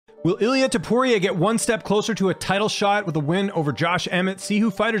Will Ilia Topuria get one step closer to a title shot with a win over Josh Emmett? See who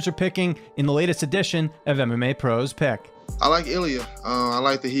fighters are picking in the latest edition of MMA Pros Pick. I like Ilia. I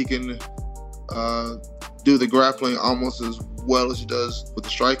like that he can do the grappling almost as well as he does with the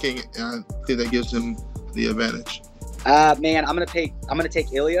striking, and I think that gives him the advantage. Man, I'm gonna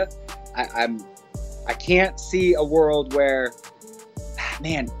take Ilia. I can't see a world where,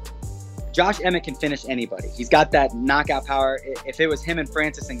 man, Josh Emmett can finish anybody. He's got that knockout power. If it was him and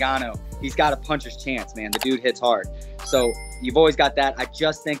Francis Ngannou, he's got a puncher's chance, man. The dude hits hard. So you've always got that. I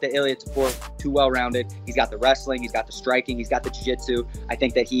just think that Ilia Topuria is too well-rounded. He's got the wrestling, he's got the striking, he's got the jiu-jitsu. I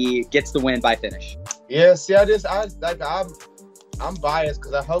think that he gets the win by finish. Yeah, see, I'm biased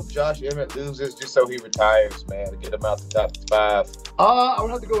because I hope Josh Emmett loses just so he retires, man, to get him out the top 5. I would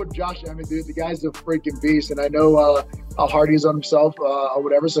have to go with Josh Emmett, dude. The guy's a freaking beast, and I know how hard he is on himself or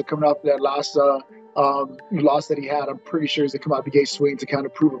whatever. So coming off that last loss that he had, I'm pretty sure he's going to come out the gate swinging to kind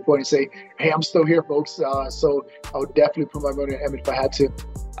of prove a point and say, hey, I'm still here, folks. So I would definitely put my money on Emmett if I had to.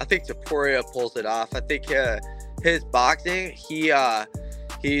 I think Topuria pulls it off. I think his boxing,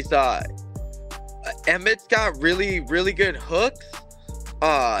 Emmett's got really good hooks.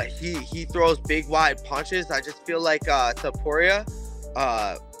 He throws big wide punches. I just feel like Topuria,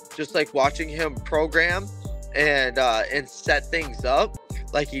 just like watching him program and set things up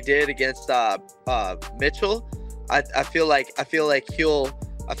like he did against Mitchell. I feel like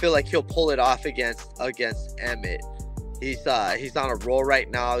he'll pull it off against Emmett. He's on a roll right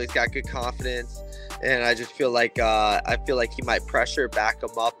now. He's got good confidence, and I just feel like he might pressure, back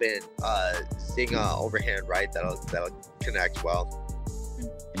him up, and sing overhand right that'll connect well.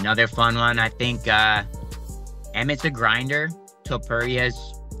 Another fun one. I think Emmett's a grinder.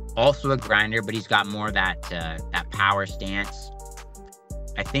 Topuria's also a grinder, but he's got more of that power stance.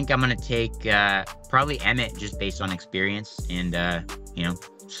 I think I'm gonna take probably Emmett just based on experience and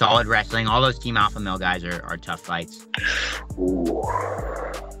solid wrestling. All those Team Alpha Male guys are tough fights. Ooh.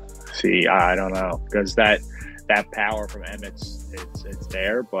 See, I don't know, because that power from Emmett's it's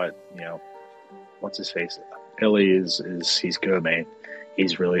there, but what's his face? Illy he's good, man.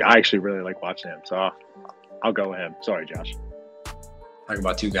 I actually really like watching him, so I'll go with him. Sorry, Josh. Talk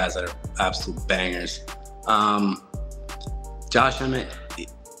about two guys that are absolute bangers. Josh Emmett,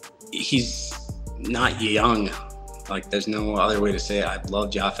 he's not young. Like, there's no other way to say it. I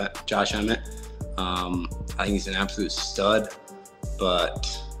love Josh Emmett. I think he's an absolute stud, but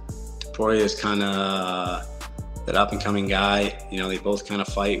Topuria is kind of that up-and-coming guy. They both kind of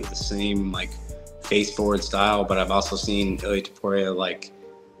fight with the same, face-forward style, but I've also seen Ilia Topuria,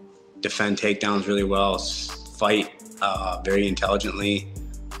 defend takedowns really well, fight very intelligently.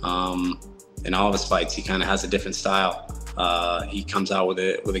 In all of his fights, he kind of has a different style. He comes out with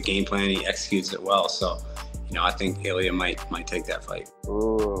a game plan. He executes it well. So, I think Ilia might take that fight.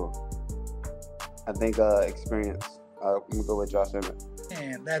 Ooh, I think experience. I'm gonna go with Josh Emmett.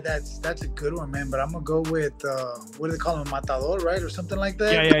 Man, that's a good one, man. But I'm gonna go with what do they call him, Matador, right, or something like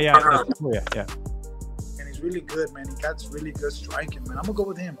that? Yeah. And he's really good, man. He got really good striking, man. I'm gonna go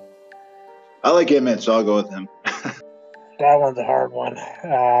with him. I like Emmett, so I'll go with him. That one's a hard one.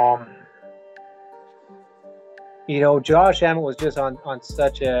 Josh Emmett was just on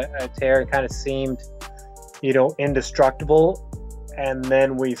such a tear and kind of seemed, indestructible. And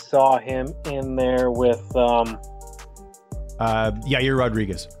then we saw him in there with Yair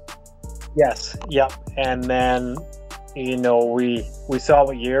Rodriguez. Yes, yep. And then, we saw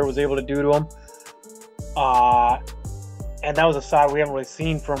what Yair was able to do to him. And that was a side we haven't really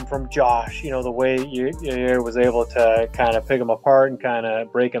seen from Josh, the way Yair was able to kind of pick him apart and kind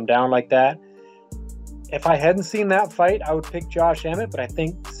of break him down like that. If I hadn't seen that fight, I would pick Josh Emmett, but I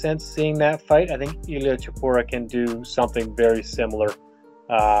think since seeing that fight, I think Ilia Topuria can do something very similar.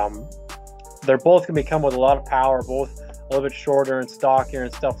 They're both going to come with a lot of power, both a little bit shorter and stockier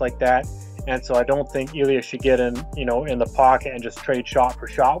and stuff like that. And so I don't think Ilia should get in the pocket and just trade shot for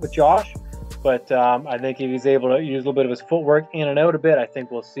shot with Josh. But I think if he's able to use a little bit of his footwork in and out a bit, I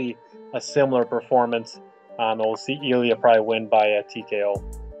think we'll see a similar performance. And we'll see Ilia probably win by a TKO.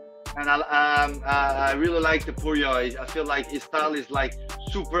 And I really like Topuria. I feel like his style is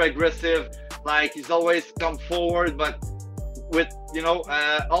super aggressive. He's always come forward, but with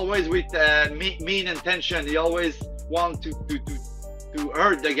always with mean intention. He always want to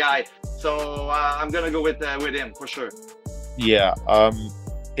hurt the guy. So I'm gonna go with him for sure. Yeah,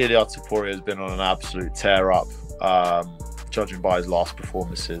 Ilia Topuria has been on an absolute tear up. Judging by his last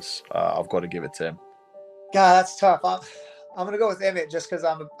performances, I've got to give it to him. God, that's tough. I'm gonna go with Emmett just because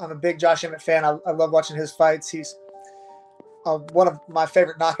I'm a big Josh Emmett fan. I love watching his fights. He's one of my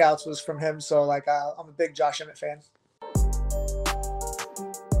favorite knockouts was from him. So I'm a big Josh Emmett fan.